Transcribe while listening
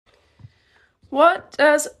What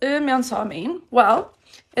does 으면서 mean? Well,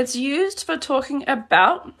 it's used for talking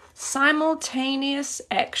about simultaneous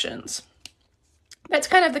actions. That's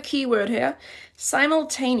kind of the key word here,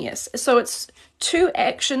 simultaneous. So it's two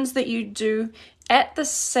actions that you do at the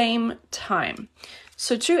same time.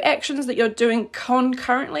 So two actions that you're doing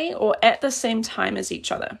concurrently or at the same time as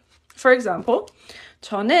each other. For example,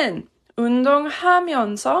 저는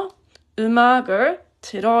운동하면서 음악을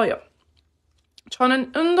들어요.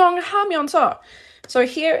 저는 운동하면서. So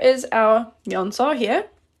here is our 면서 here,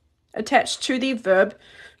 attached to the verb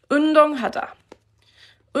운동하다.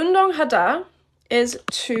 운동하다 is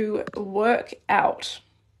to work out.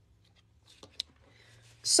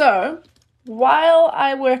 So, while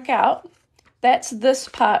I work out, that's this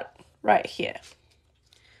part right here.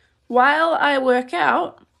 While I work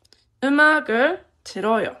out, 음악을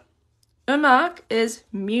들어요. 음악 is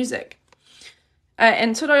music.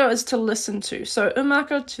 And 들어요 is to listen to. So,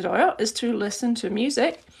 음악을 들어요 is to listen to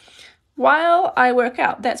music. While I work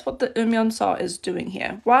out, that's what the 으면서 is doing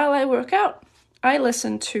here. While I work out, I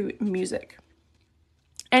listen to music.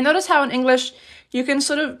 And notice how in English you can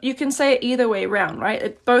say it either way around, right?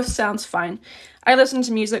 It both sounds fine. I listen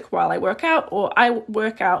to music while I work out, or I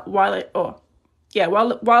work out while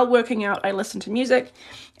working out I listen to music.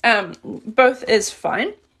 Both is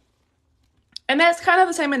fine. And that's kind of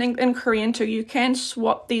the same in Korean too. You can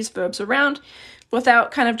swap these verbs around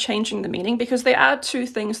without kind of changing the meaning, because they are two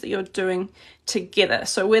things that you're doing together.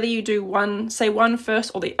 So whether you do one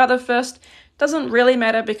first or the other first doesn't really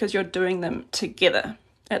matter, because you're doing them together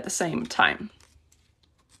at the same time.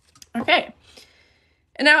 Okay.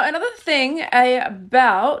 Now, another thing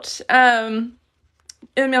about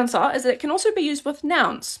으면서 is that it can also be used with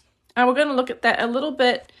nouns. And we're going to look at that a little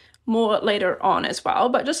bit more later on as well,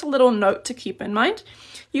 but just a little note to keep in mind.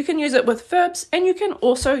 You can use it with verbs, and you can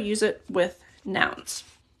also use it with nouns.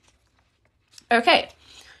 Okay.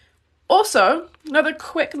 Also, another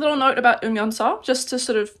quick little note about 으면서, just to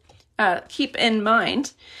sort of keep in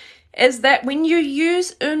mind, is that when you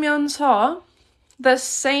use 으면서, the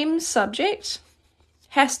same subject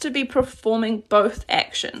has to be performing both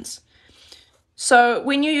actions. So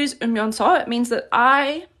when you use 으면서, it means that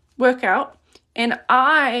I work out and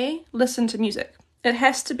I listen to music. It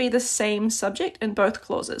has to be the same subject in both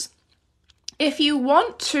clauses. If you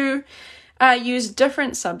want to use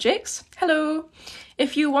different subjects,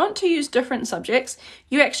 if you want to use different subjects,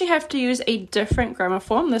 you actually have to use a different grammar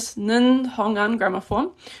form, this 는, 홍안 grammar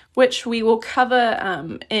form, which we will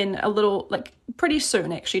cover in a little, pretty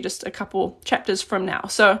soon, actually, just a couple chapters from now.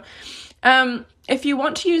 So if you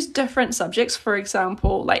want to use different subjects, for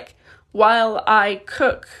example, while I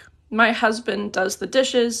cook, my husband does the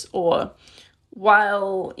dishes, or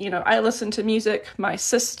while, I listen to music, my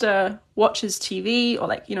sister watches TV,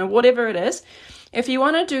 or whatever it is. If you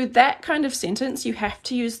want to do that kind of sentence, you have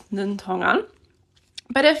to use 는, 홍안.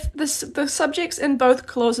 But if the subjects in both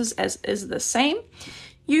clauses is the same,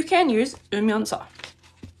 you can use 으면서.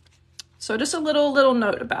 So just a little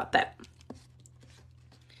note about that.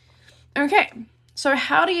 Okay, so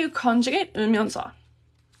how do you conjugate 으면서?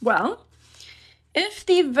 Well, if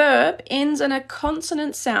the verb ends in a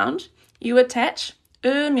consonant sound, you attach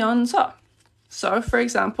으면서. So, for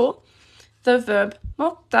example, the verb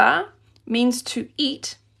먹다 means to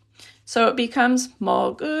eat, so it becomes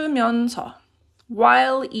먹으면서,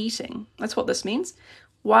 while eating. That's what this means,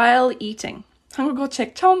 while eating. 한국어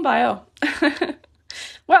책 처음 봐요.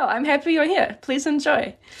 Well, I'm happy you're here. Please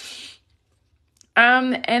enjoy.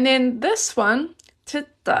 And then this one,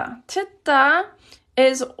 듣다. 듣다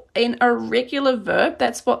is an irregular verb.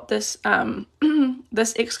 That's what this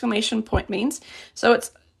this exclamation point means. So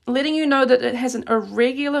it's letting you know that it has an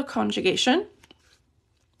irregular conjugation.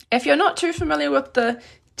 If you're not too familiar with the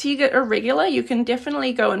tiga irregular, you can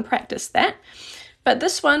definitely go and practice that. But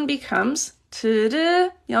this one becomes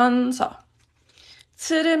들으면서.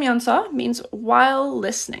 들으면서 means while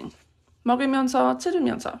listening. 먹으면서,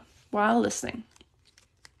 들으면서, while listening.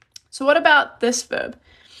 So what about this verb?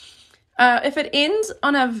 If it ends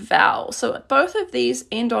on a vowel, so both of these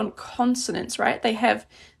end on consonants, right? They have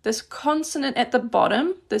this consonant at the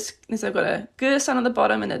bottom. I've got a g sound at the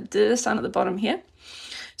bottom and a d sound at the bottom here.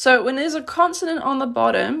 So when there's a consonant on the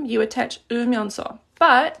bottom, you attach 으면서.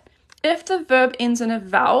 But if the verb ends in a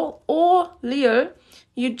vowel or lieu,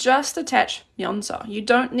 you just attach 면서. You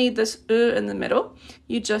don't need this in the middle.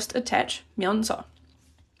 You just attach 면서.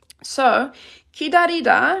 So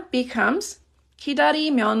기다리다 becomes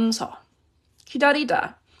기다리면서.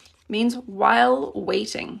 기다리다 means while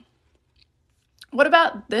waiting. What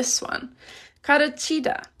about this one?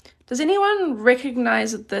 가르치다. Does anyone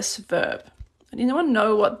recognize this verb? Does anyone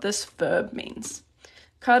know what this verb means?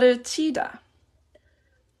 가르치다.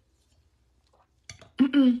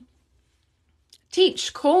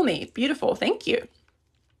 Teach, call me. Beautiful, thank you.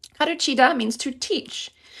 가르치다 means to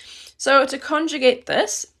teach. So to conjugate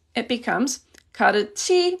this, it becomes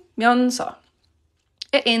가르치면서.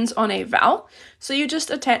 It ends on a vowel, so you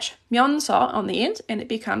just attach 면서 on the end and it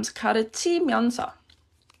becomes 가르치면서.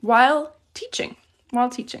 While teaching.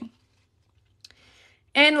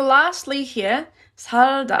 And lastly here,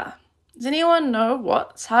 살다. Does anyone know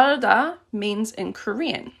what 살다 means in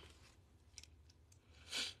Korean?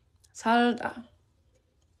 살다.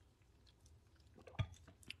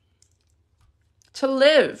 To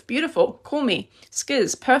live. Beautiful. Call me.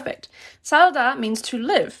 Skiz. Perfect. 살다 means to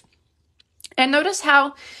live. And notice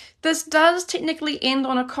how this does technically end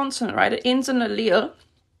on a consonant, right? It ends in a lir.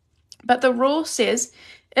 But the rule says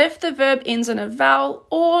if the verb ends in a vowel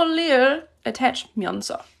or lir, attach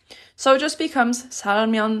면서. So it just becomes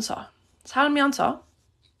살면서. 살면서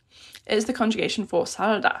is the conjugation for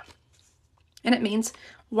살다. And it means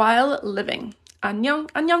while living. 안녕,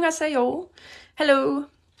 안녕하세요. Hello.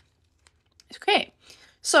 Okay,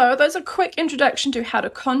 so there's a quick introduction to how to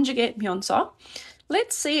conjugate 면서.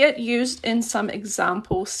 Let's see it used in some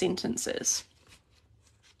example sentences.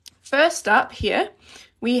 First up here,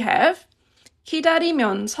 we have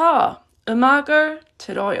기다리면서 음악을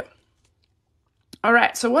들어요. All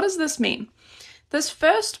right, so what does this mean? This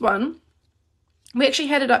first one, we actually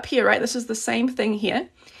had it up here, right? This is the same thing here.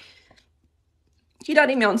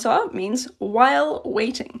 기다리면서 means while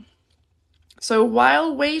waiting. So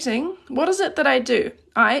while waiting, what is it that I do?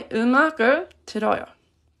 I 음악을 들어요.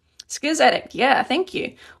 Skiz addict, yeah, thank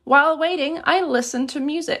you. While waiting, I listen to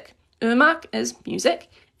music. 음악 is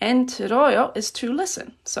music, and 들어요 is to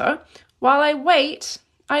listen. So while I wait,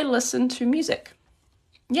 I listen to music.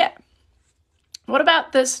 Yeah. What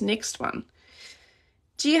about this next one?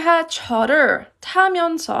 지하철을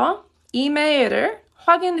타면서 이메일을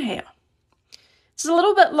확인해요. It's a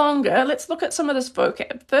little bit longer. Let's look at some of this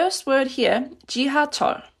vocab. First word here,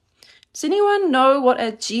 지하철. Does anyone know what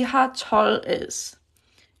a 지하철 is?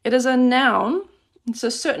 It is a noun. It's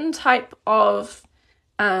a certain type of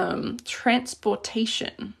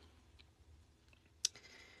transportation.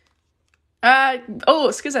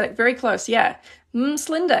 Skizadik, very close, yeah.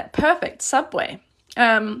 Slender, perfect, subway.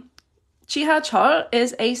 지하철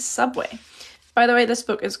is a subway. By the way, this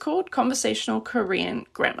book is called Conversational Korean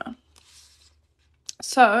Grammar.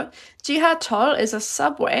 So, 지하철 is a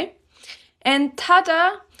subway. And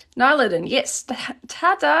타다, 나르든, yes,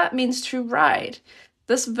 타다 means to ride.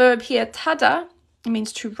 This verb here, 타다,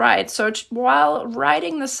 means to ride. So while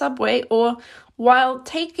riding the subway or while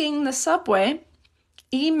taking the subway,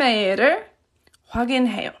 이메일을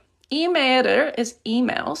확인해요. 이메일을 is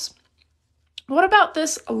emails. What about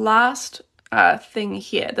this last thing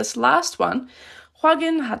here? This last one,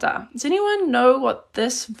 확인하다. Does anyone know what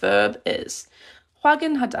this verb is?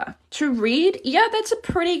 확인하다. To read? Yeah, that's a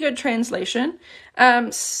pretty good translation.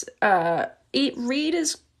 Read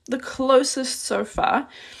is the closest so far.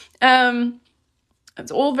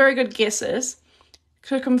 It's all very good guesses.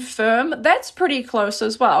 To confirm, that's pretty close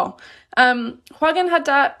as well.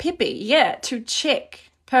 확인하다 pipi, yeah, to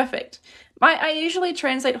check. Perfect. I usually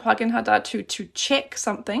translate 확인하다 to check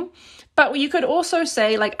something, but you could also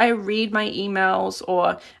say like I read my emails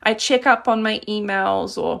or I check up on my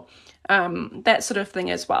emails or that sort of thing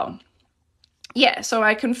as well. Yeah, so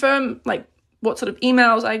I confirm like what sort of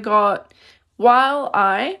emails I got while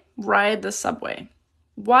I ride the subway.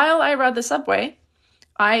 While I ride the subway,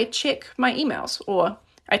 I check my emails or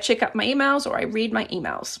I check up my emails or I read my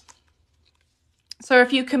emails. So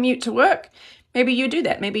if you commute to work, maybe you do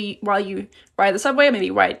that. Maybe while you ride the subway,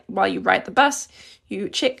 maybe while you ride the bus, you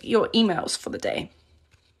check your emails for the day.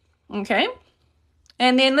 Okay?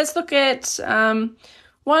 And then let's look at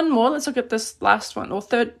one more. Let's look at this last one, or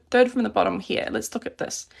third from the bottom here. Let's look at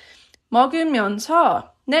this. 먹으면서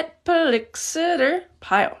넷플릭스를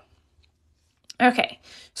봐요. Okay,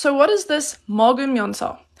 so what is this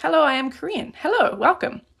먹으면서? Hello, I am Korean. Hello,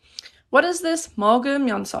 welcome. What does this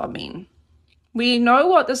먹으면서 mean? We know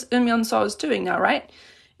what this 으면서 is doing now, right?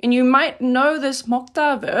 And you might know this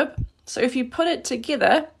먹다 verb. So if you put it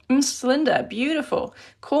together, slender, beautiful,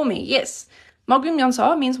 call me, yes.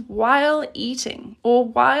 먹으면서 means while eating or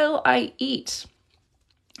while I eat.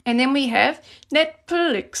 And then we have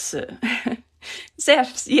Netflix.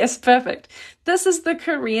 Yes, perfect. This is the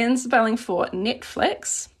Korean spelling for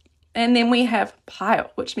Netflix. And then we have 봐요,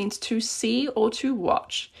 which means to see or to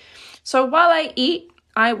watch. So while I eat,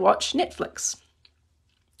 I watch Netflix.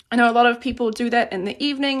 I know a lot of people do that in the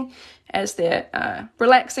evening as they're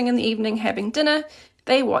relaxing in the evening, having dinner.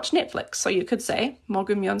 They watch Netflix. So you could say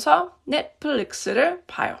먹으면서 넷플릭스를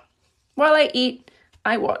봐요. While I eat,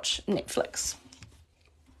 I watch Netflix.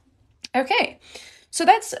 Okay, so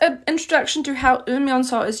that's an introduction to how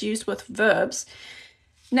음연서 is used with verbs.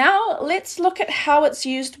 Now let's look at how it's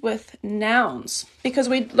used with nouns, because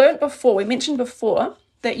we mentioned before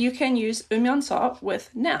that you can use 음연서 with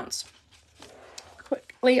nouns.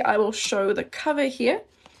 Quickly, I will show the cover here.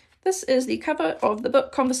 This is the cover of the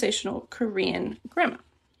book Conversational Korean Grammar.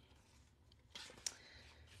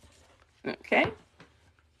 Okay,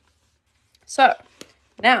 so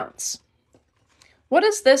nouns. What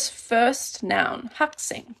is this first noun?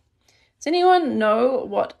 학생. Does anyone know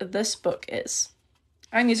what this book is?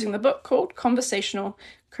 I'm using the book called Conversational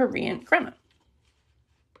Korean Grammar.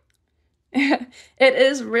 It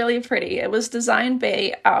is really pretty. It was designed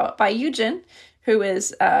by Eugene, who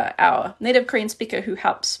is our native Korean speaker who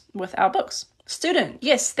helps with our books. Student.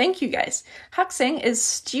 Yes, thank you guys. 학생 is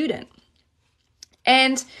student.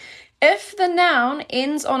 And if the noun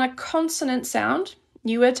ends on a consonant sound,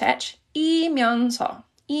 you attach 이면서.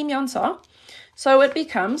 So it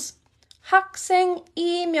becomes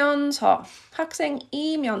학생이면서,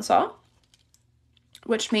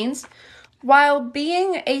 which means while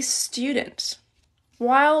being a student,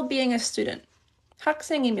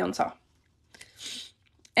 학생이면서.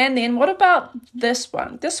 And then what about this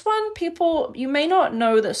one? This one, people, you may not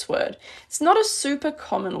know this word. It's not a super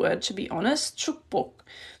common word, to be honest. 축복.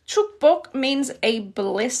 축복 means a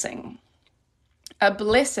blessing.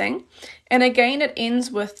 And again, it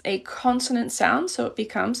ends with a consonant sound, so it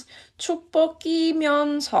becomes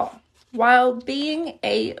축복이면서, while being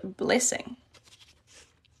a blessing.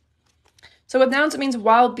 So with nouns, it means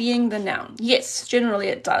while being the noun. Yes, generally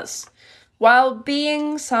it does. While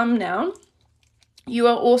being some noun, you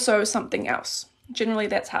are also something else. Generally,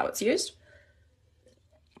 that's how it's used.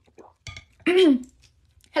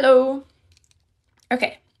 Hello.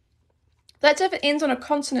 Okay. That's if it ends on a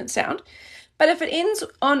consonant sound. But if it ends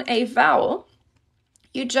on a vowel,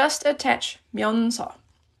 you just attach 면서.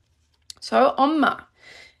 So, 엄마.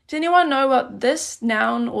 Does anyone know what this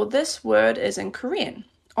noun or this word is in Korean?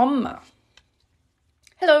 엄마.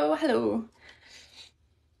 Hello.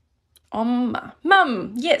 엄마.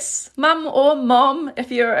 Mum. Yes, mum or mom.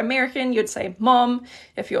 If you're American, you'd say mom.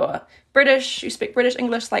 If you're British, you speak British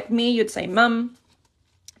English like me, you'd say mum.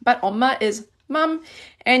 But 엄마 is mum,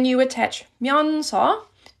 and you attach 면서,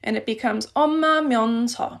 and it becomes 엄마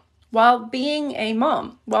면서, while being a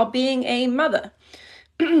mom, while being a mother.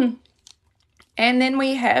 And then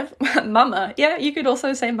we have mama. Yeah, you could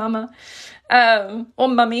also say mama. Or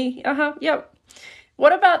mummy. Yep.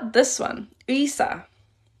 What about this one? Isa.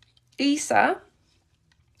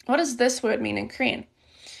 What does this word mean in Korean?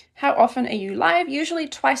 How often are you live? Usually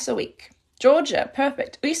twice a week. Georgia.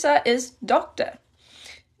 Perfect. Isa is doctor.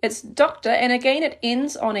 It's doctor, and again it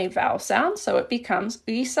ends on a vowel sound, so it becomes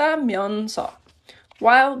의사면서,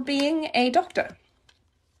 while being a doctor.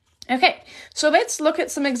 Okay, so let's look at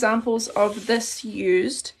some examples of this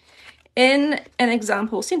used in an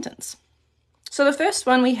example sentence. So the first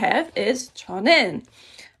one we have is 저는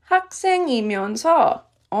학생이면서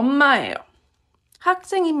엄마예요.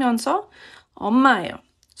 학생이면서 엄마예요.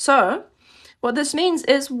 So what this means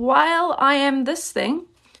is while I am this thing,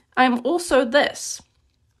 I'm also this.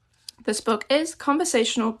 This book is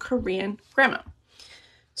Conversational Korean Grammar.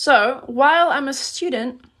 So, while I'm a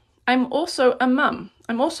student, I'm also a mum.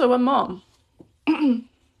 I'm also a mom.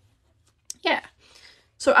 Yeah.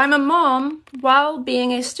 So, I'm a mom while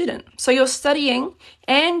being a student. So, you're studying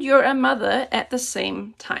and you're a mother at the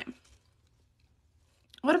same time.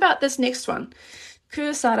 What about this next one?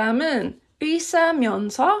 그 사람은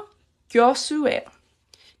의사면서 교수예요.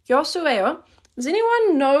 교수예요. Does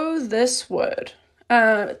anyone know this word?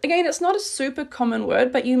 Again, it's not a super common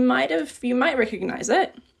word, but you might recognize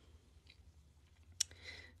it.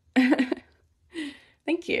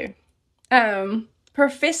 Thank you.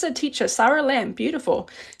 Professor, teacher, Sarah Lamb, beautiful.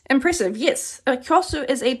 Impressive, yes. A 교수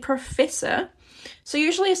is a professor. So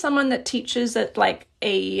usually someone that teaches at like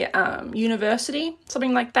a university,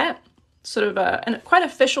 something like that. Sort of a quite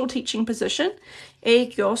official teaching position. A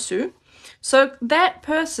교수. So that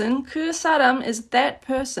person, 그 사람 is that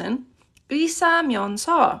person.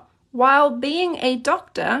 의사면서, while being a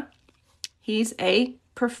doctor, he's a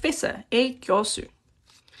professor, a 교수.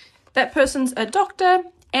 That person's a doctor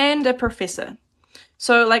and a professor.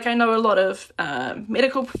 So, like, I know a lot of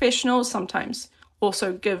medical professionals sometimes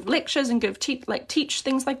also give lectures and teach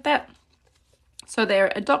things like that. So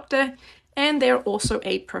they're a doctor and they're also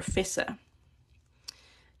a professor.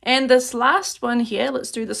 And this last one here, let's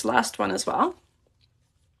do this last one as well.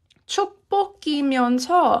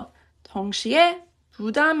 축복이면서 동시에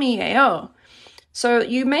부담이에요. So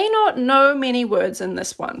you may not know many words in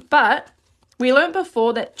this one, but we learned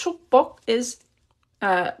before that 축복 is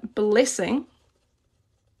blessing.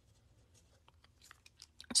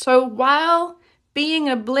 So while being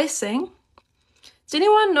a blessing, does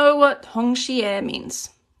anyone know what 동시에 means?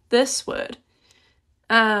 This word.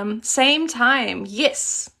 Same time.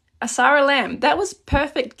 Yes. Asara Lamb. That was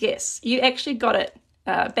perfect guess. You actually got it.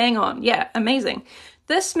 Bang on. Yeah, amazing.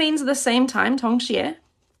 This means the same time, 동시에.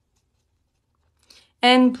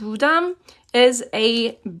 And 부담 is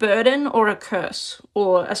a burden or a curse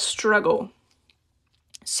or a struggle.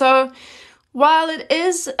 So while it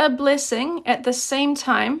is a blessing, at the same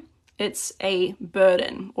time, it's a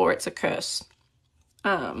burden or it's a curse.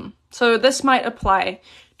 So this might apply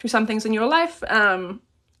to some things in your life.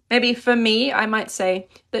 Maybe for me, I might say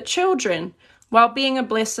that children, while being a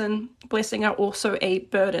blessing are also a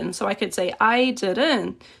burden. So I could say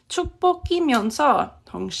아이들은 축복이면서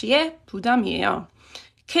동시에 부담이에요.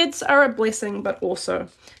 Kids are a blessing, but also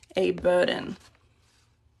a burden.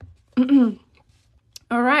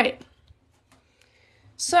 All right.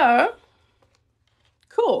 So,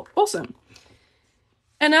 cool, awesome.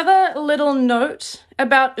 Another little note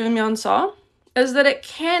about 음연서 is that it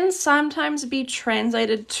can sometimes be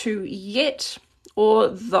translated to yet or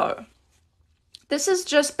though. This is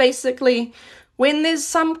just basically when there's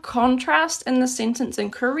some contrast in the sentence in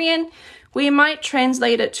Korean, we might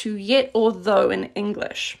translate it to yet or though in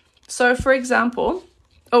English. So for example,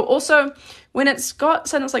 also when it's got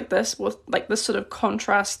sentence like this with like this sort of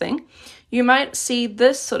contrast thing, you might see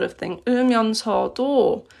this sort of thing.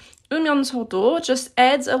 으면서도 just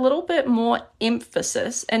adds a little bit more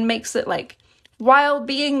emphasis and makes it like, while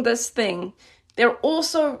being this thing, they're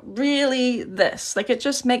also really this. Like it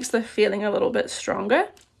just makes the feeling a little bit stronger.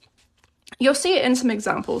 You'll see it in some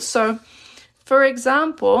examples. So, for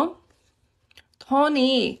example,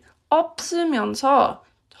 돈이 없으면서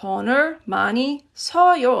돈을 많이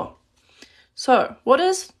써요. So, what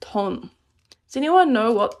is 돈? Does anyone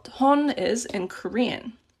know what 돈 is in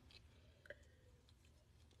Korean?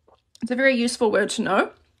 It's a very useful word to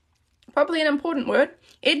know. Probably an important word.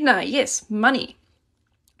 Edna, yes, money.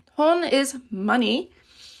 돈 is money.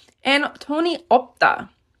 And 돈이 없다.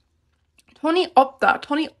 돈이 없다.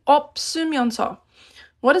 돈이 없으면서.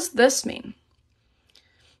 What does this mean?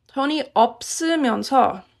 돈이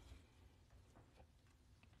없으면서.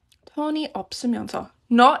 돈이 없으면서.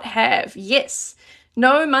 Not have. Yes.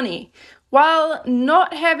 No money. While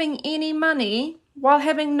not having any money, while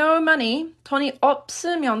having no money, 돈이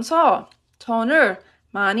없으면서 돈을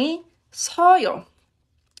많이 써요.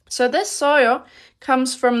 So this 써요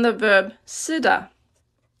comes from the verb 쓰다,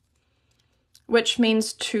 which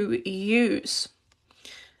means to use.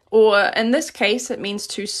 Or in this case, it means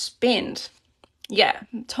to spend. Yeah,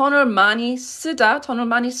 돈을 많이 쓰다, 돈을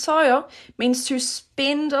많이 써요 means to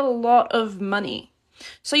spend a lot of money.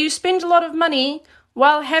 So you spend a lot of money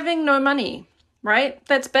while having no money, right?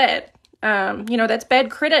 That's bad. That's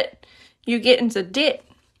bad credit. You get into debt.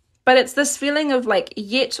 But it's this feeling of like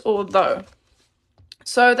yet or though.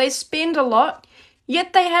 So they spend a lot,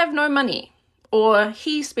 yet they have no money. Or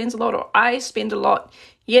he spends a lot, or I spend a lot,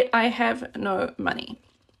 yet I have no money.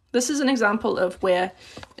 This is an example of where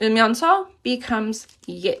으면서 becomes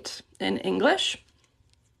yet in English.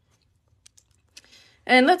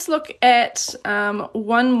 And let's look at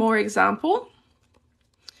one more example.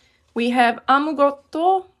 We have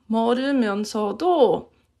아무것도 모르면서도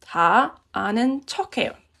다 아는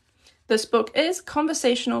척해요. This book is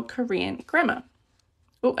Conversational Korean Grammar.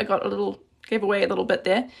 Oh, gave away a little bit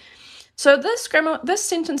there. So this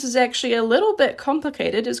sentence is actually a little bit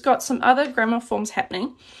complicated. It's got some other grammar forms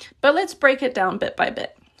happening, but let's break it down bit by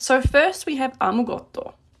bit. So first we have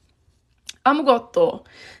아무것도. 아무것도.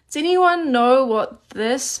 Does anyone know what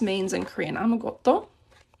this means in Korean? 아무것도?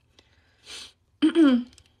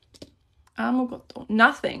 아무것도.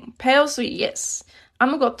 Nothing. Peosui, yes.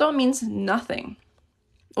 아무것도 means nothing.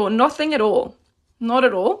 Or nothing at all. Not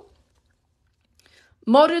at all.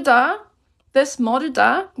 모르다. This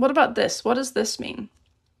모르다. What about this? What does this mean?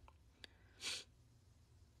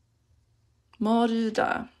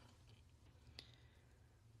 모르다.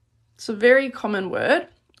 It's a very common word,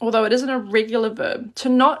 although it isn't a regular verb. To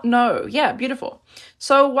not know. Yeah, beautiful.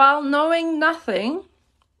 So while knowing nothing,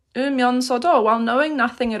 으면서도, while knowing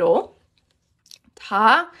nothing at all,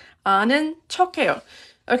 다 아는 척해요.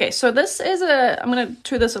 Okay, so this is I'm going to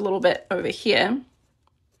do this a little bit over here.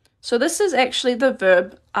 So this is actually the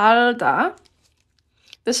verb 알다.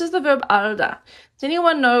 This is the verb 알다. Does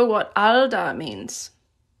anyone know what 알다 means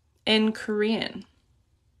in Korean?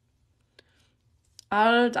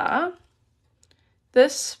 알다.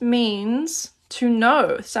 This means to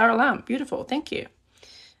know. Sarah Lam, beautiful, thank you.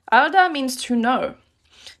 알다 means to know.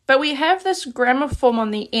 But we have this grammar form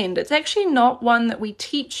on the end. It's actually not one that we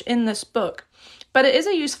teach in this book, but it is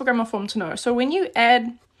a useful grammar form to know. So when you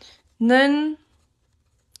add 는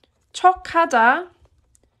척하다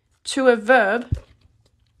to a verb,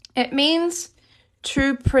 it means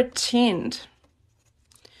to pretend.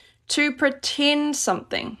 To pretend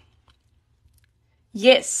something.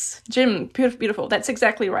 Yes, Jim, beautiful. That's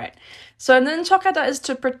exactly right. So 는 척하다 is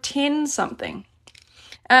to pretend something.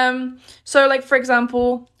 So like for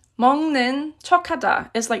example, 먹는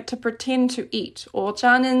척하다 is like to pretend to eat, or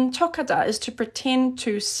자는 척하다 is to pretend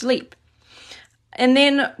to sleep. And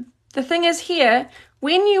then the thing is here,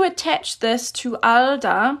 when you attach this to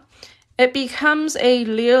알다, it becomes a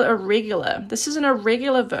lil irregular. This is an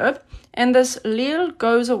irregular verb, and this lil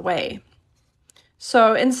goes away.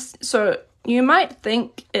 So you might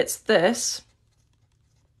think it's this,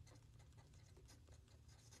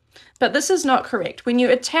 but this is not correct. When you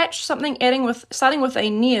attach something starting with a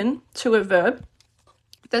nian to a verb,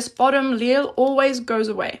 this bottom lil always goes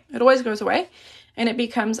away. It always goes away, and it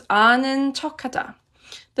becomes 아는 척하다.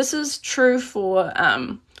 This is true for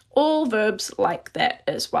all verbs like that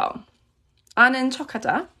as well. 아는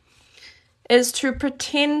척하다 is to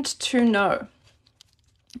pretend to know,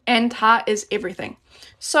 and 다 is everything.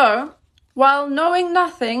 So, while knowing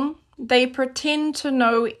nothing, they pretend to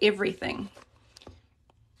know everything.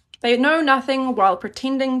 They know nothing while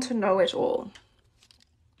pretending to know it all.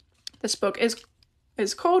 This book is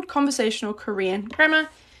called Conversational Korean Grammar,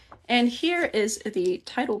 and here is the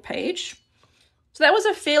title page. So that was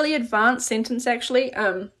a fairly advanced sentence, actually.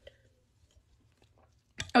 It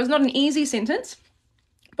was not an easy sentence,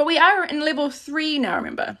 but we are in level 3 now,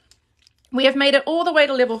 remember. We have made it all the way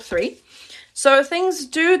to level 3. So things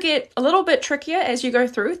do get a little bit trickier as you go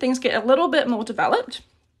through. Things get a little bit more developed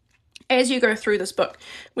as you go through this book.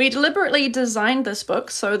 We deliberately designed this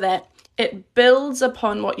book so that it builds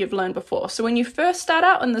upon what you've learned before. So when you first start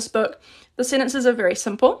out in this book, the sentences are very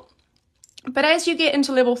simple. But as you get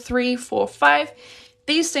into level 3, 4, 5,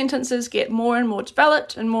 these sentences get more and more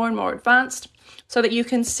developed and more advanced so that you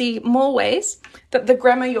can see more ways that the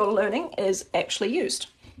grammar you're learning is actually used.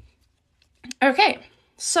 Okay,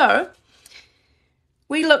 so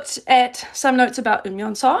we looked at some notes about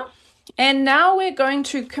음연서, and now we're going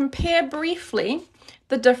to compare briefly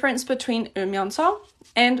the difference between 음연서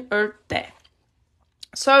and 을때.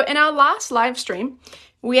 So in our last live stream,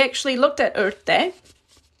 we actually looked at 을때.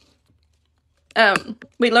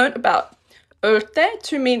 We learned about 을때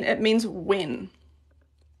to mean it means when.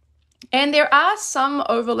 And there are some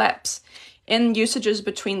overlaps in usages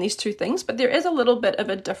between these two things, but there is a little bit of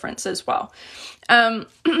a difference as well.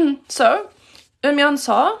 So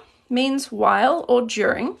음연서 means while or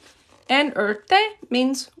during, and 을때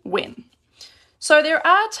means when. So there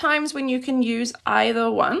are times when you can use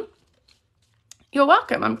either one. You're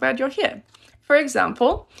welcome. I'm glad you're here. For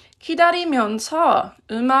example, 기다리면서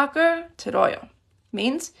음악을 들어요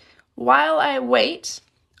means while I wait,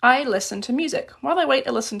 I listen to music. While I wait, I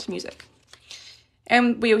listen to music.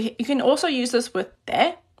 And you can also use this with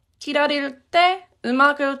때. 기다릴 때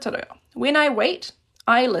음악을 들어요. When I wait,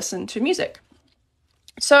 I listen to music.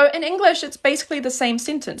 So in English, it's basically the same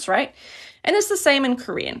sentence, right? And it's the same in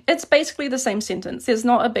Korean. It's basically the same sentence. There's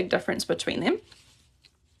not a big difference between them.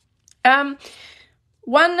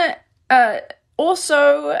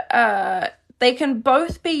 They can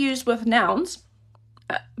both be used with nouns,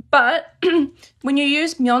 but when you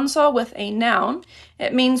use 면서 with a noun,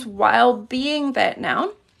 it means while being that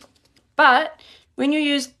noun. But when you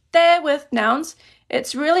use 때 with nouns,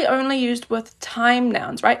 it's really only used with time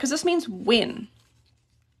nouns, right? Because this means when.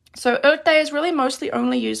 So 을때 is really mostly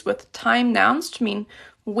only used with time nouns to mean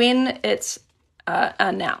when it's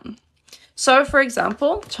a noun. So for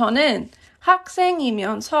example, 저는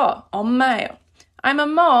학생이면서 엄마예요. I'm a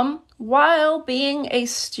mom while being a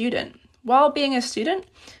student. While being a student,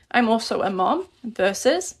 I'm also a mom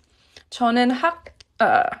versus 저는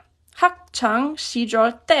학창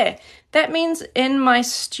시절 때. That means in my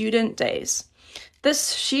student days.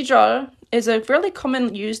 This 시절 is a really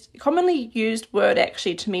commonly used word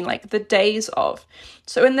actually to mean like the days of.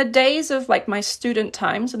 So in the days of like my student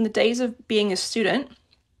times, in the days of being a student,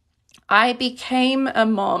 I became a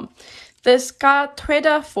mom. This 가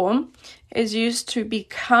되다 form is used to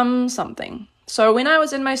become something. So when I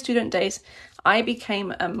was in my student days, I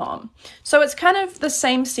became a mom. So it's kind of the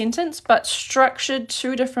same sentence, but structured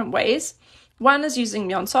two different ways. One is using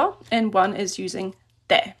면서 and one is using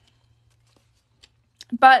때.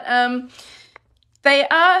 But they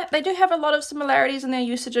do have a lot of similarities in their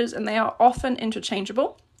usages, and they are often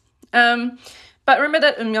interchangeable. But remember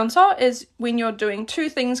that 음연서 is when you're doing two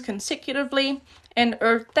things consecutively, And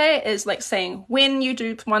때 is like saying when you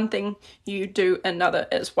do one thing, you do another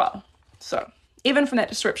as well. So even from that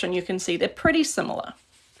description, you can see they're pretty similar.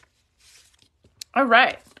 All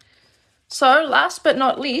right. So last but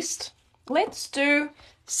not least, let's do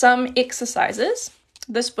some exercises.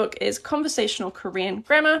 This book is Conversational Korean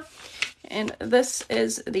Grammar, and this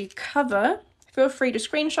is the cover. Feel free to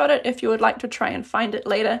screenshot it if you would like to try and find it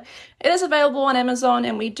later. It is available on Amazon,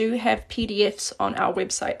 and we do have PDFs on our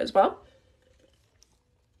website as well.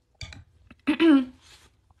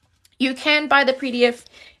 You can buy the PDF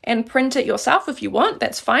and print it yourself if you want,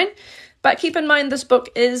 that's fine. But keep in mind this book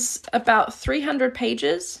is about 300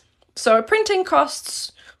 pages, so printing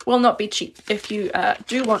costs will not be cheap if you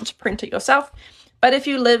do want to print it yourself. But if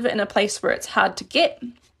you live in a place where it's hard to get,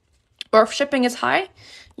 or if shipping is high,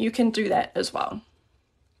 you can do that as well.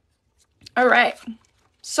 All right,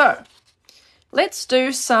 so let's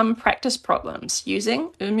do some practice problems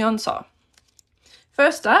using 으면서.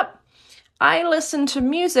 First up, I listen to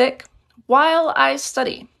music while I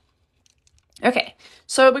study. Okay,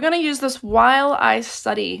 so we're going to use this while I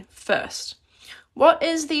study first. What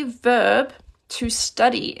is the verb to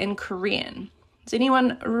study in Korean? Does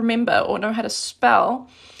anyone remember or know how to spell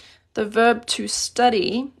the verb to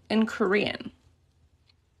study in Korean?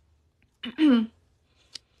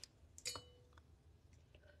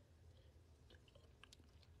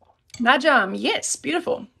 Najam, yes,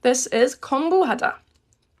 beautiful. This is 공부하다.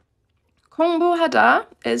 공부하다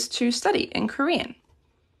is to study in Korean.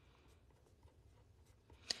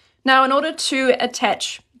 Now, in order to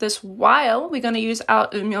attach this while, we're going to use our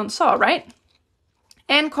으면서, right?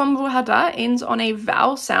 And 공부하다 ends on a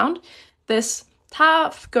vowel sound. This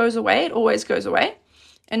ta goes away, it always goes away.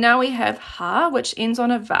 And now we have ha, which ends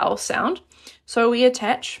on a vowel sound. So we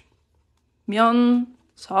attach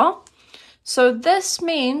면서. So this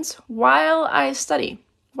means while I study.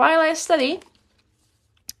 While I study,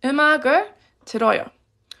 음악을 들어요.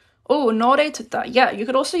 Oh, 노래 듣다. Yeah, you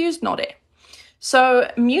could also use 노래. So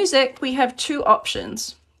music, we have two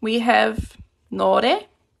options. We have 노래,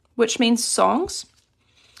 which means songs.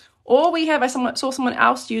 Or we have, I saw someone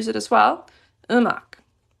else use it as well, 음악,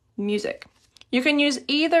 music. You can use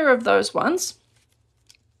either of those ones.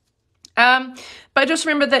 But just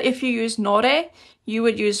remember that if you use 노래, you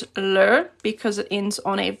would use 를 because it ends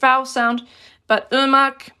on a vowel sound. But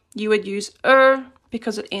음악, you would use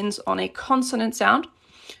because it ends on a consonant sound.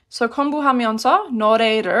 So 공부하면서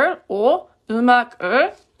노래를 or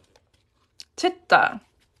음악을 듣다.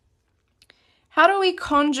 How do we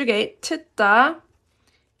conjugate 듣다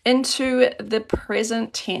into the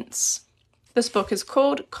present tense? This book is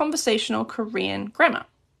called Conversational Korean Grammar.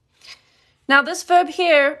 Now this verb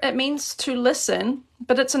here, it means to listen,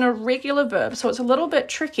 but it's an irregular verb, so it's a little bit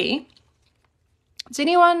tricky. Does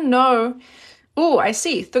anyone know? Oh, I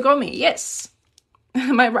see. 뜨거미, yes.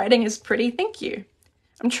 My writing is pretty, thank you.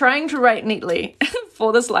 I'm trying to write neatly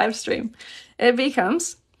for this live stream. It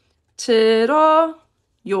becomes 들어요.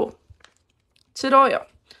 들어요.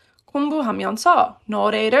 공부하면서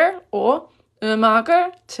노래를 or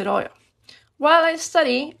음악을 들어요. While I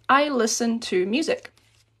study, I listen to music.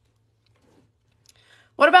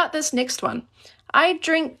 What about this next one? I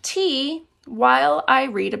drink tea while I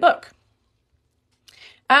read a book.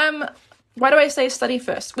 Why do I say study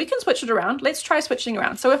first? We can switch it around. Let's try switching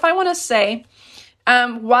around. So if I want to say,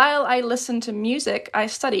 while I listen to music, I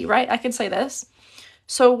study, right? I can say this.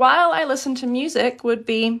 So while I listen to music would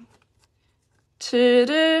be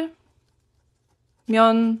들으면서,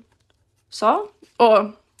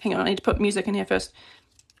 or hang on, I need to put music in here first.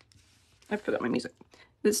 I forgot my music.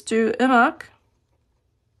 Let's do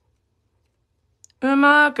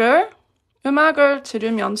음악을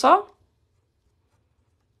들으면서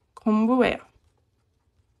공부해요.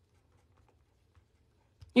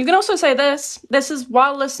 You can also say this. This is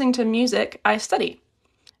while listening to music, I study.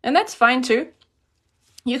 And that's fine too.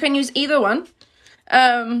 You can use either one.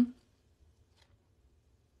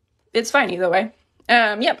 It's fine either way.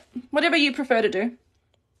 Yep, whatever you prefer to do.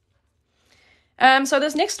 So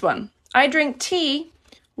this next one. I drink tea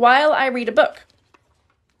while I read a book.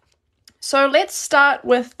 So let's start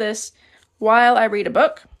with this while I read a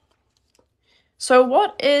book. So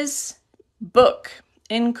what is book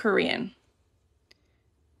in Korean?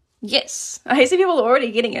 Yes, I see people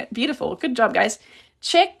already getting it. Beautiful. Good job, guys.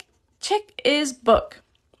 Check is book.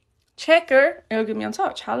 책을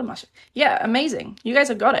읽으면서 잘 마셔. Yeah, amazing. You guys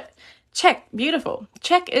have got it. Check, beautiful.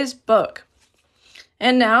 Check is book.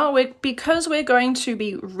 And now, because we're going to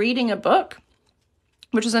be reading a book,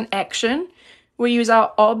 which is an action, we use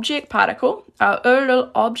our object particle, our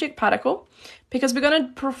object particle, because we're going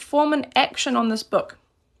to perform an action on this book.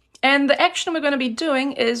 And the action we're going to be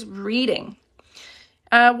doing is reading.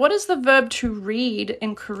 What is the verb to read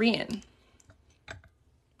in Korean?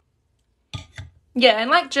 Yeah,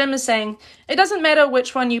 and like Jim is saying, it doesn't matter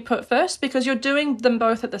which one you put first because you're doing them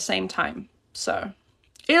both at the same time. So,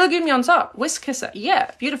 읽으면서, whisk해서.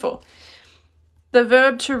 Yeah, beautiful. The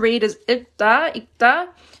verb to read is 읽다, 읽다,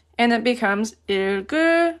 and it becomes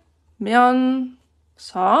읽으면서.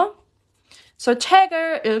 So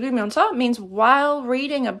책을 읽으면서 means while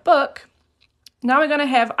reading a book. Now we're going to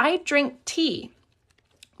have I drink tea.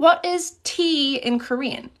 What is tea in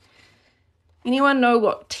Korean? Anyone know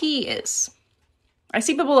what tea is? I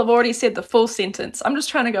see people have already said the full sentence. I'm just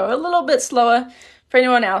trying to go a little bit slower for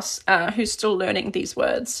anyone else who's still learning these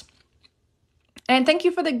words. And thank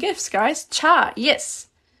you for the gifts, guys. Cha, yes.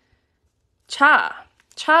 Cha.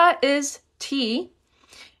 Cha is tea.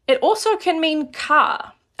 It also can mean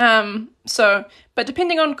car. But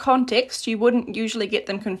depending on context, you wouldn't usually get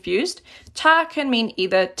them confused. Cha can mean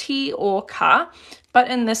either tea or car, but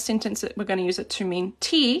in this sentence, we're going to use it to mean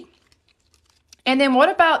tea. And then what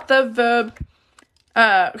about the verb?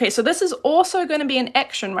 Okay, so this is also going to be an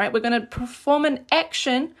action, right? We're going to perform an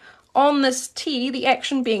action on this tea, the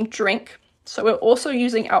action being drink. So we're also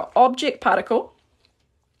using our object particle.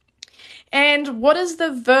 And what is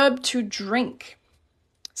the verb to drink?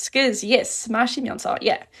 Skiz, yes. 마시면서,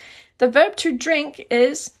 yeah. The verb to drink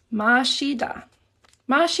is 마시다.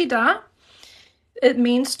 마시다, it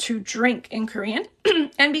means to drink in Korean.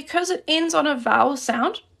 And because it ends on a vowel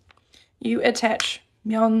sound, you attach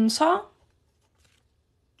면서.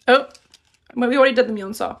 Oh, we already did the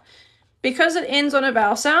면서. Because it ends on a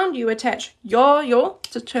vowel sound, you attach yo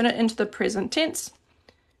to turn it into the present tense.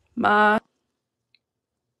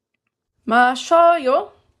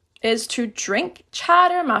 마셔요 is to drink.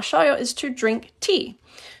 차를 마셔요 is to drink tea.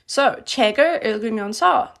 So, 책을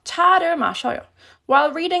읽으면서 차를 마셔요.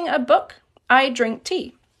 While reading a book, I drink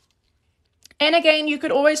tea. And again, you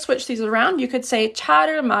could always switch these around. You could say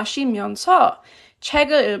차를 마시면서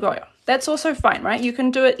책을 읽어요. That's also fine, right? You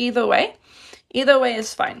can do it either way. Either way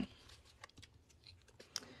is fine.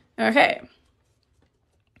 Okay.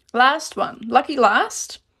 Last one. Lucky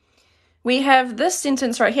last. We have this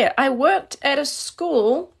sentence right here. I worked at a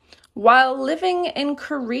school while living in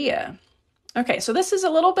Korea. Okay, so this is a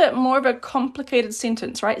little bit more of a complicated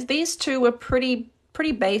sentence, right? These two were pretty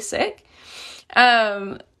basic.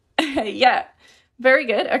 Yeah, very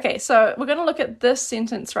good. Okay, so we're going to look at this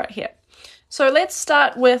sentence right here. So let's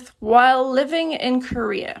start with while living in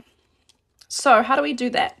Korea. So how do we do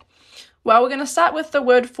that? Well, we're going to start with the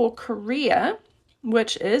word for Korea,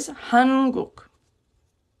 which is 한국.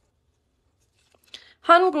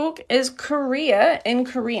 한국 is Korea in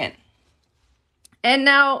Korean. And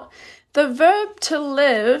now the verb to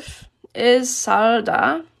live is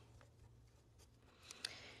살다.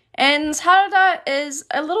 And 살다 is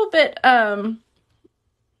a little bit, so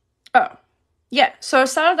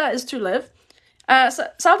살다 is to live.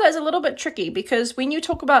 Salda is a little bit tricky because when you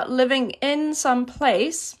talk about living in some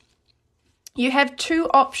place, you have two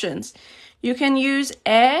options. You can use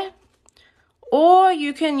에 or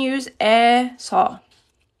you can use 에서.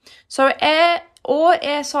 So 에 or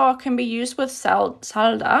에서 can be used with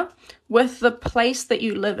살다, with the place that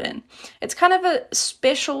you live in. It's kind of a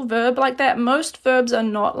special verb like that. Most verbs are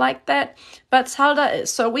not like that, but 살다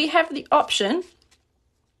is. So we have the option.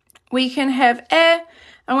 We can have 에.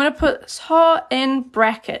 I'm going to put 서 in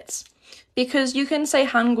brackets because you can say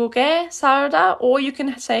한국에 살다 or you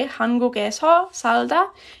can say 한국에서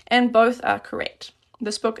살다, and both are correct.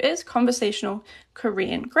 This book is Conversational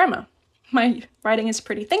Korean Grammar. My writing is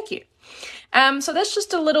pretty, thank you. So that's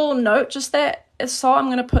just a little note, just that so I'm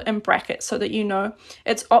going to put in brackets so that you know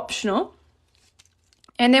it's optional.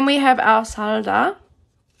 And then we have our 살다,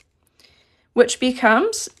 which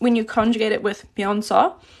becomes, when you conjugate it with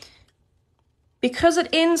면서, because it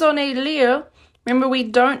ends on a lir, remember we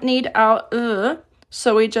don't need our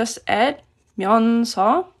so we just add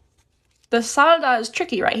면서. The 살다 is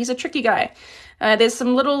tricky, right? He's a tricky guy. There's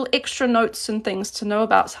some little extra notes and things to know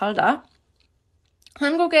about 살다.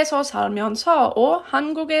 한국에서 살면서 or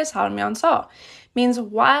한국에 살면서 means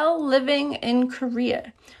while living in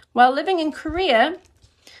Korea. While living in Korea,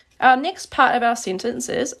 our next part of our sentence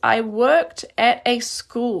is I worked at a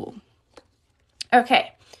school.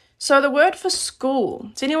 Okay. So the word for school,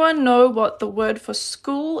 does anyone know what the word for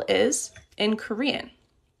school is in Korean?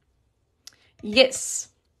 Yes.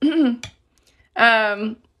 I'm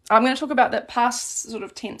going to talk about that past sort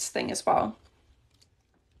of tense thing as well.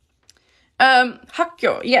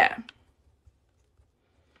 학교, yeah.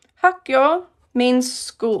 학교 means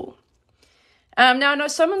school. Now I know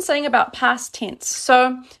someone's saying about past tense.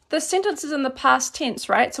 So the sentence is in the past tense,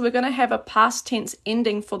 right? So we're going to have a past tense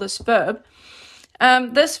ending for this verb.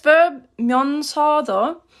 This verb 면서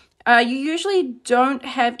though, you usually don't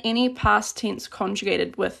have any past tense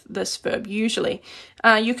conjugated with this verb, usually.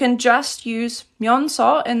 You can just use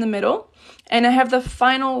면서 in the middle and have the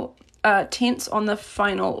final tense on the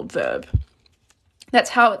final verb.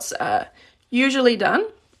 That's how it's usually done.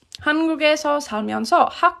 한국에서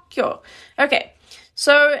살면서 학교. Okay,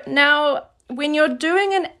 so now when you're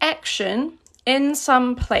doing an action in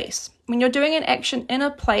some place, when you're doing an action in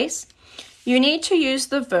a place, you need to use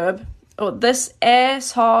the verb, or this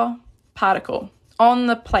에서 particle, on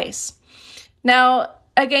the place. Now,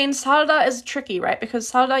 again, 살다 is tricky, right?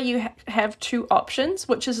 Because 살다 you have two options,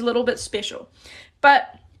 which is a little bit special.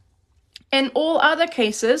 But in all other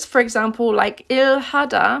cases, for example, like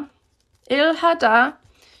일하다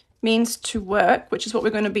means to work, which is what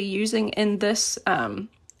we're going to be using in this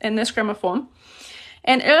grammar form.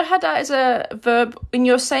 And 일하다 is a verb when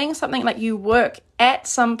you're saying something like you work at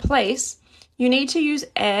some place, you need to use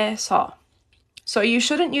에서. So you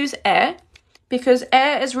shouldn't use 에, because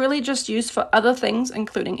에 is really just used for other things,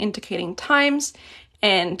 including indicating times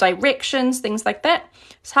and directions, things like that.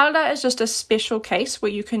 살다 is just a special case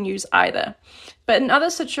where you can use either. But in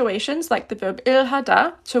other situations, like the verb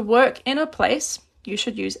일하다, to work in a place, you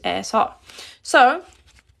should use 에서. So,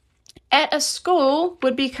 at a school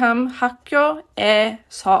would become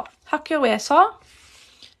학교에서. 학교에서.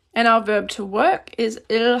 And our verb to work is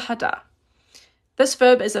일하다. This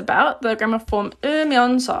verb is about the grammar form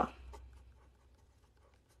으면서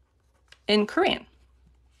in Korean.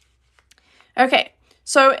 Okay,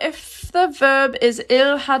 so if the verb is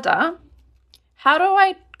일하다, how do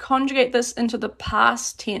I conjugate this into the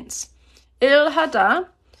past tense? 일하다,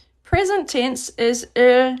 present tense is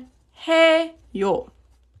일해요.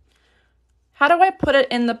 How do I put it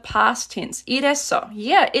in the past tense? 일했어.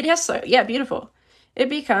 Yeah, 일했어요. Yeah, beautiful. It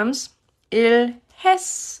becomes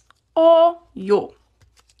일했어요.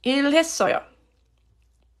 일했어요.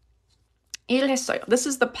 일했어요. This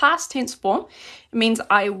is the past tense form. It means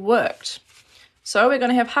I worked. So we're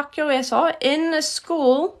going to have 학교에서, in a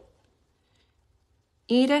school,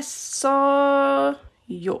 일했어요.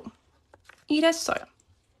 일했어요.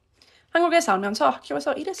 한국에 살면서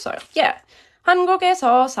학교에서 일했어요. Yeah.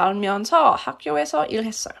 한국에서 살면서 학교에서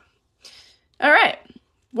일했어요. All right.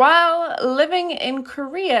 While living in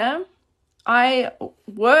Korea, I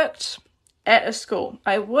worked at a school.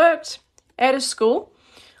 I worked at a school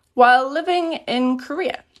while living in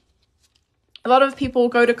Korea. A lot of people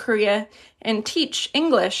go to Korea and teach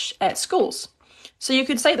English at schools. So you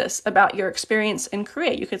could say this about your experience in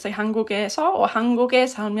Korea. You could say 한국에서 or 한국에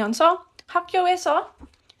살면서 학교에서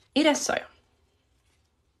일했어요.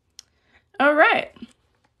 All right.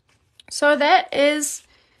 So that is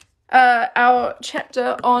our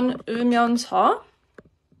chapter on 으면서.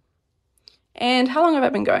 And how long have I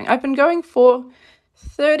been going? I've been going for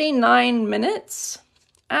 39 minutes.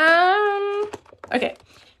 Okay.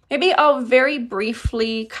 Maybe I'll very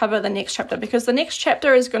briefly cover the next chapter, because the next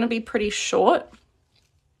chapter is going to be pretty short,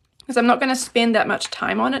 because I'm not going to spend that much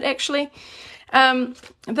time on it, actually.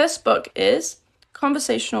 This book is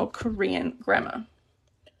Conversational Korean Grammar.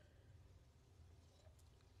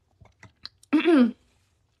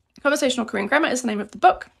 Conversational Korean Grammar is the name of the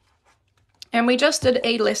book. And we just did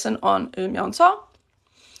a lesson on 으면서,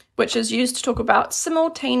 which is used to talk about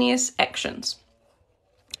simultaneous actions.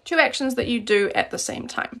 Two actions that you do at the same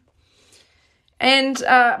time. And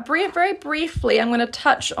very briefly, I'm going to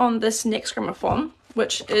touch on this next grammar form,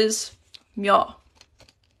 which is 며.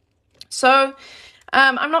 So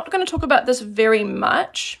I'm not going to talk about this very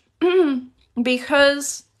much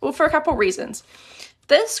because, well, for a couple reasons.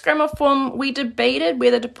 This grammar form, we debated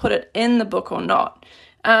whether to put it in the book or not.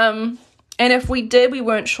 And if we did, we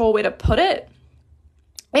weren't sure where to put it.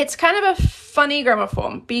 It's kind of a funny grammar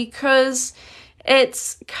form because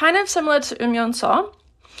it's kind of similar to 으면서,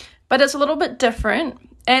 but it's a little bit different,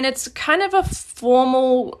 and it's kind of a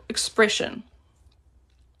formal expression.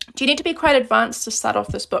 Do you need to be quite advanced to start off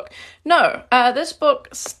this book? No, this book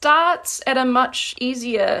starts at a much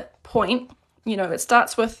easier point. You know, it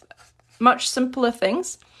starts with much simpler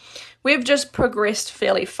things. We've just progressed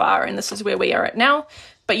fairly far, and this is where we are at now,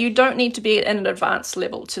 but you don't need to be at an advanced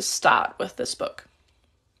level to start with this book.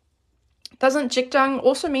 Doesn't 직장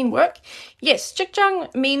also mean work? Yes,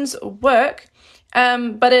 직장 means work,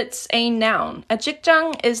 but it's a noun. A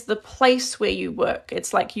직장 is the place where you work.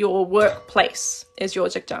 It's like your workplace is your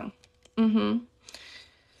직장.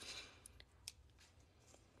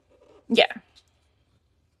 Yeah.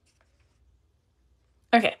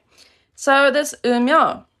 Okay. So this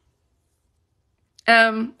으며.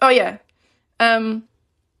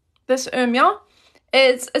 This 으며.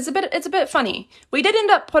 It's a bit funny. We did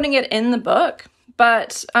end up putting it in the book,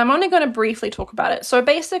 but I'm only going to briefly talk about it. So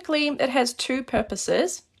basically, it has two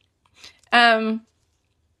purposes, where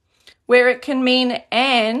it can mean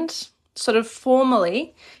and, sort of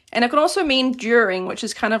formally, and it can also mean during, which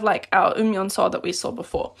is kind of like our umyeonso that we saw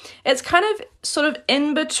before. It's kind of sort of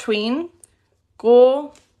in between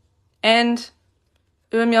go and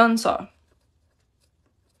umyeonso.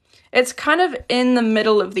 It's kind of in the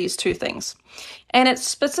middle of these two things. And it's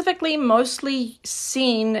specifically mostly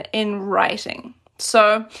seen in writing.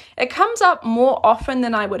 So it comes up more often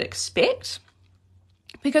than I would expect,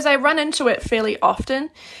 because I run into it fairly often.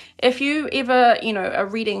 If you ever, are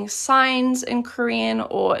reading signs in Korean,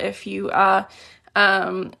 or if you are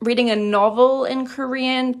reading a novel in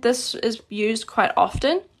Korean, this is used quite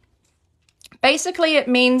often. Basically, it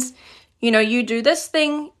means, you do this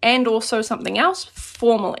thing and also something else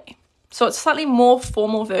formally. So it's a slightly more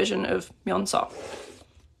formal version of myeonso.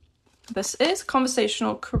 This is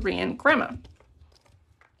Conversational Korean Grammar.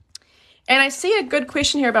 And I see a good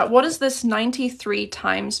question here about what does this 93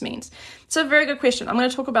 times means. It's a very good question. I'm going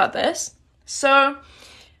to talk about this. So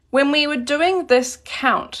when we were doing this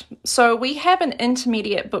count, so we have an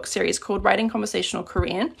intermediate book series called Writing Conversational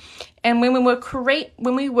Korean. And when we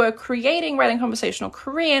were creating Writing Conversational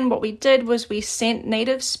Korean, what we did was we sent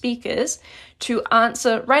native speakers to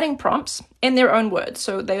answer writing prompts in their own words.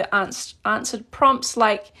 So they answered prompts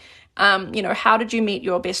like, how did you meet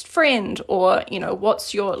your best friend? Or,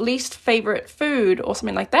 what's your least favorite food? Or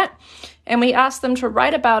something like that. And we asked them to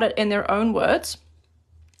write about it in their own words.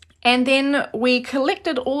 And then we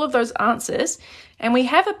collected all of those answers, and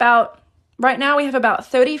right now we have about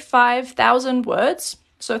 35,000 words.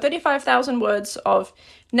 So 35,000 words of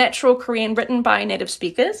natural Korean written by native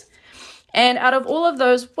speakers. And out of all of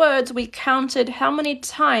those words, we counted how many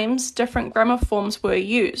times different grammar forms were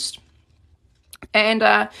used.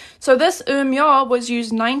 And so this umyo was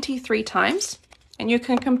used 93 times, and you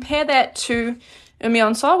can compare that to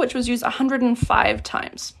umyeonso, which was used 105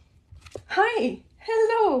 times. Hi,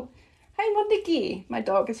 hello. Hi, Mondiki. My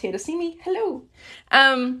dog is here to see me. Hello.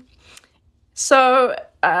 So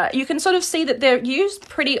you can sort of see that they're used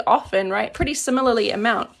pretty often, right? Pretty similarly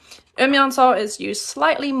amount. Umyeonso is used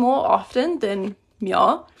slightly more often than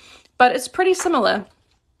myo, but it's pretty similar.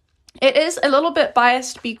 It is a little bit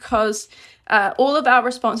biased because all of our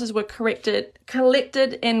responses were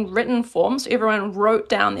collected in written form, so everyone wrote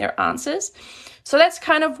down their answers. So that's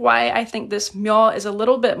kind of why I think this myo is a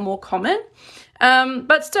little bit more common,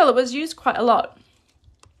 but still it was used quite a lot.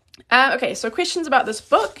 Okay, so questions about this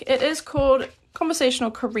book. It is called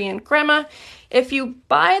Conversational Korean Grammar. If you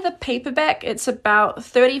buy the paperback, it's about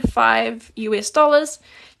 $35 US.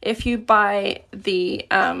 If you buy the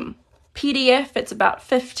PDF, it's about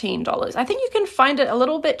 $15. I think you can find it a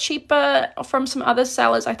little bit cheaper from some other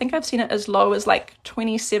sellers. I think I've seen it as low as like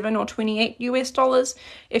 $27 or $28 US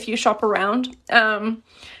if you shop around.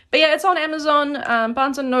 But yeah, it's on Amazon,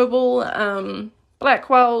 Barnes & Noble,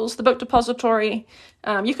 Blackwell's, the Book Depository.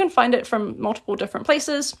 You can find it from multiple different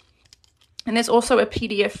places. And there's also a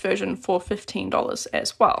PDF version for $15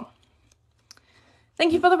 as well.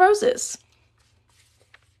 Thank you for the roses.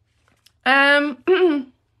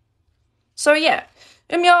 So yeah,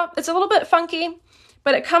 umyo, it's a little bit funky,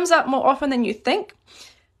 but it comes up more often than you think.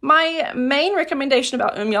 My main recommendation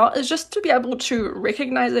about umyo is just to be able to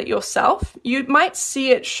recognize it yourself. You might see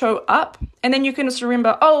it show up, and then you can just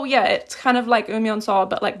remember, oh yeah, it's kind of like umyeonso,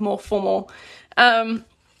 but like more formal.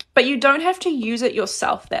 But you don't have to use it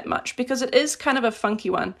yourself that much, because it is kind of a funky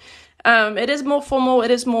one. It is more formal, it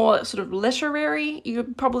is more sort of literary. You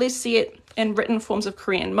probably see it in written forms of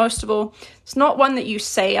Korean most of all. It's not one that you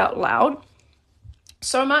say out loud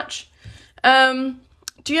so much.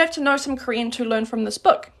 Do you have to know some Korean to learn from this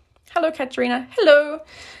book? Hello, Katerina. Hello.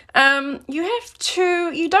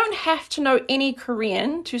 You don't have to know any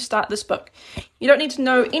Korean to start this book. You don't need to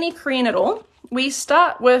know any Korean at all. We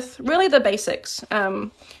start with really the basics.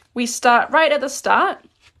 We start right at the start,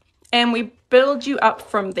 and we build you up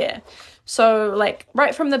from there. So like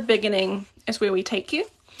right from the beginning is where we take you.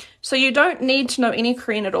 So you don't need to know any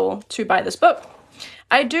Korean at all to buy this book.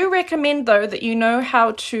 I do recommend though that you know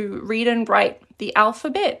how to read and write the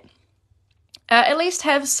alphabet. At least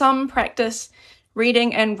have some practice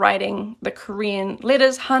reading and writing the Korean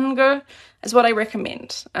letters. Hangul is what I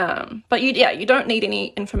recommend. But you don't need any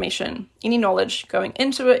information, any knowledge going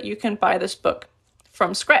into it. You can buy this book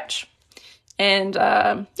from scratch. And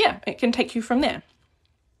it can take you from there.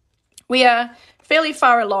 We are fairly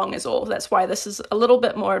far along is all. That's why this is a little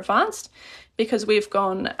bit more advanced, because we've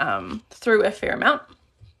gone through a fair amount.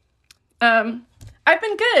 I've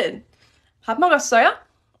been good. 밥 먹었어요?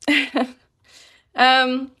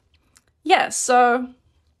 So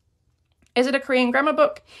Is it a Korean grammar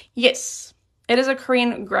book? Yes, it is a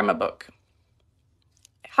Korean grammar book.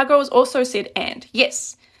 하고 is also said and.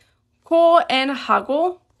 Yes. 고 and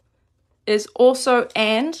하고 is also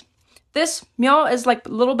and. This 며 is like a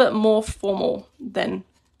little bit more formal than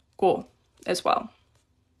고 as well.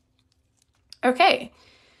 Okay.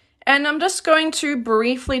 And I'm just going to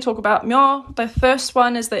briefly talk about 며. The first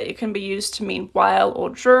one is that it can be used to mean while or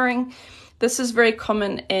during. This is very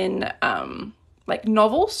common in like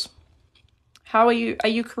novels. How are you? Are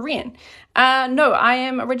you Korean? No, I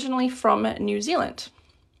am originally from New Zealand.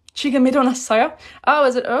 지금 일어났어요? Oh,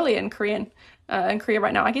 is it early in Korea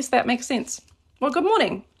right now? I guess that makes sense. Well, good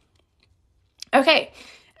morning. Okay.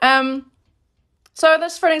 So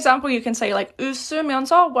this, for an example, you can say like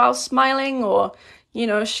웃으면서 while smiling, or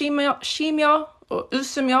쉬며 or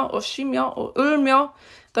웃으며 or 쉬며 or 울며.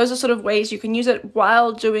 Those are sort of ways you can use it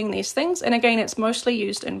while doing these things. And again, it's mostly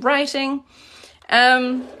used in writing.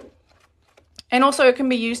 And also it can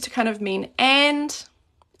be used to kind of mean and,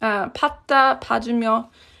 받다, 받으며,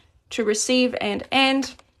 to receive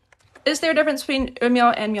and. Is there a difference between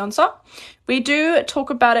으며 and 면서? We do talk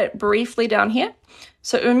about it briefly down here.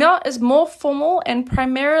 So 으며 is more formal and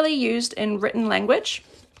primarily used in written language.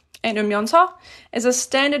 And 으면서 is a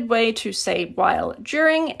standard way to say while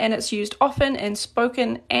during, and it's used often in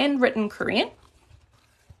spoken and written Korean.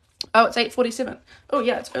 Oh, it's 8:47. Oh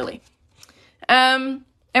yeah, it's early.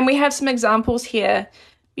 And we have some examples here.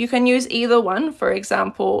 You can use either one. For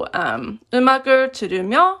example, 음악을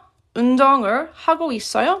들으며 운동을 하고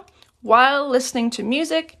있어요. While listening to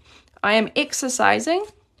music, I am exercising.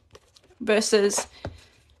 Versus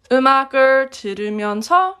음악을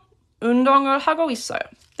들으면서 운동을 하고 있어요.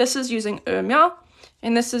 This is using 으며,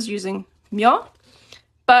 and this is using 며.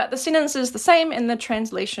 But the sentence is the same, and the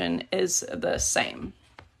translation is the same.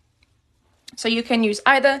 So you can use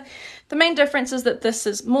either. The main difference is that this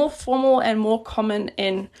is more formal and more common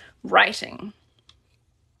in writing.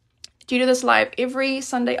 Do you do this live every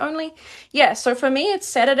Sunday only? Yeah, so for me it's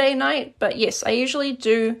Saturday night, but yes, I usually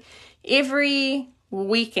do every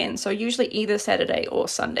weekend, so usually either Saturday or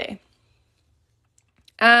Sunday.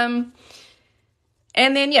 And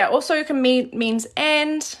then, yeah, also it can means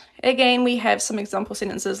and. Again, we have some example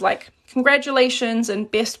sentences like congratulations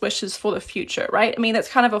and best wishes for the future, right? I mean, that's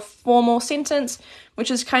kind of a formal sentence,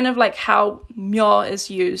 which is kind of like how 며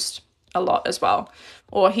is used a lot as well.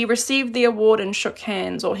 Or he received the award and shook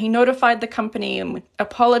hands, or he notified the company and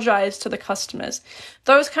apologized to the customers.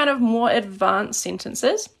 Those kind of more advanced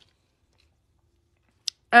sentences.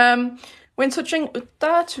 When switching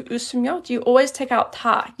웃다 to 웃으며, do you always take out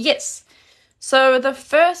다? Yes. So the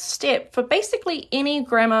first step for basically any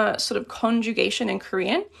grammar sort of conjugation in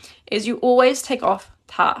Korean is you always take off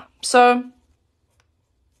다. So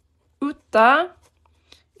웃다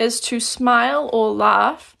is to smile or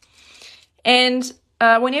laugh. And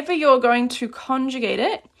whenever you're going to conjugate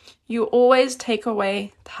it, you always take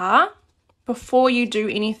away 다 before you do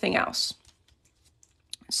anything else.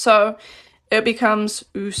 So it becomes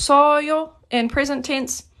웃어요 in present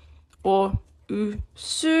tense, or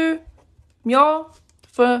웃으 며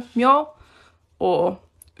for 며, or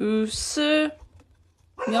웃으면서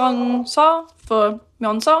for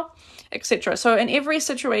면서, etc. So in every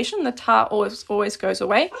situation, the 다 always goes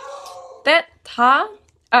away. That 다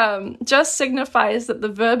just signifies that the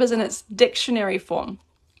verb is in its dictionary form.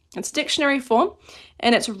 It's dictionary form,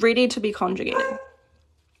 and it's ready to be conjugated.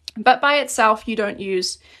 But by itself, you don't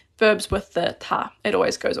use verbs with the 다. It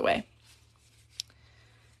always goes away.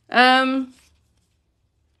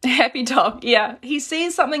 Happy dog. Yeah, he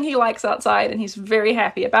sees something he likes outside and he's very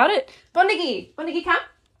happy about it. Bondigi, come. Come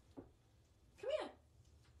here.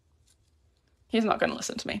 He's not going to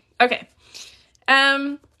listen to me. Okay.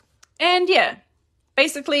 And yeah,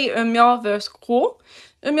 basically 으며 versus 고.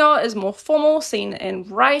 으며 is more formal, seen in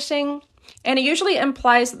writing, and it usually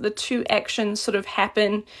implies that the two actions sort of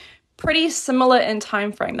happen pretty similar in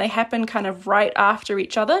time frame. They happen kind of right after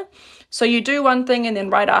each other. So you do one thing and then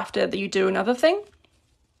right after that you do another thing.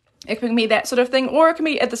 It can be that sort of thing, or it can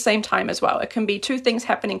be at the same time as well. It can be two things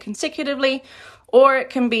happening consecutively, or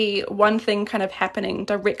it can be one thing kind of happening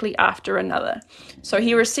directly after another. So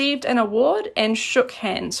he received an award and shook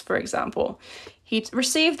hands, for example. He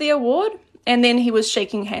received the award and then he was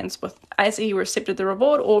shaking hands with as he accepted the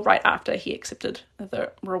reward, or right after he accepted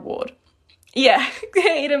the reward. Yeah,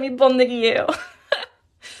 이름이 번데기예요.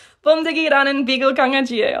 번데기라는 비글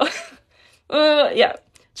강아지예요. Yeah,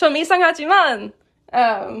 좀 이상하지만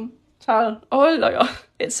잘 어울려요.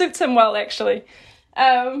 It suits him well, actually.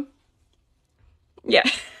 Yeah.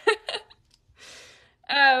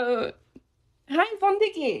 Hi,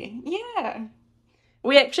 Bondigi. Yeah.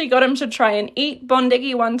 We actually got him to try and eat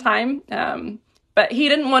bondegi one time, but he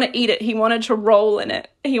didn't want to eat it. He wanted to roll in it.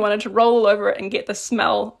 He wanted to roll over it and get the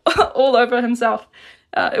smell all over himself.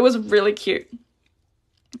 It was really cute.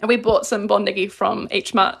 And we bought some bondegi from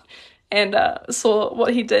H Mart and saw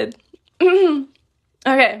what he did.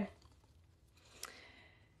 Okay.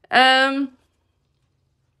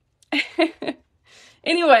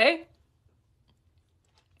 Anyway.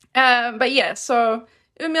 But yeah, so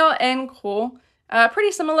음요 and 고,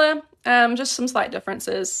 pretty similar, just some slight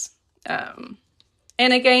differences. And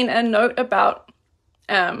again, a note about,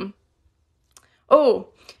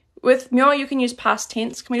 with myo you can use past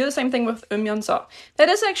tense. Can we do the same thing with umyeonso? That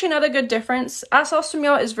is actually another good difference. As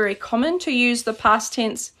osumyo is very common to use the past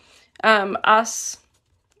tense. As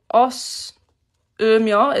os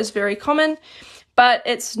umyo is very common, but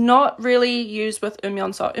it's not really used with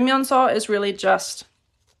umyeonso. Umyeonso is really just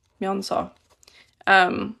myeonso.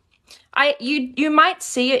 You might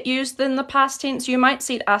see it used in the past tense. You might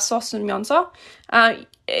see it asos and myeonso,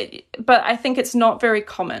 but I think it's not very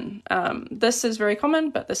common. This is very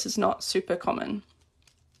common, but this is not super common.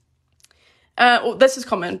 This is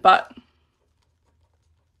common, but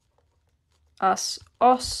as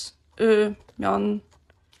os myeonso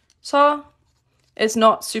is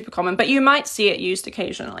not super common, but you might see it used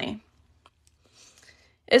occasionally.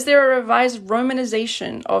 Is there a revised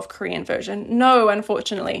romanization of Korean version? No,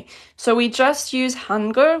 unfortunately. So we just use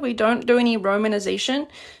Hangul. We don't do any romanization.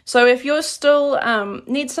 So if you're still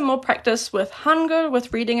need some more practice with Hangul,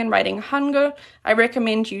 with reading and writing Hangul, I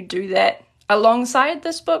recommend you do that alongside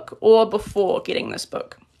this book or before getting this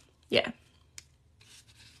book. Yeah.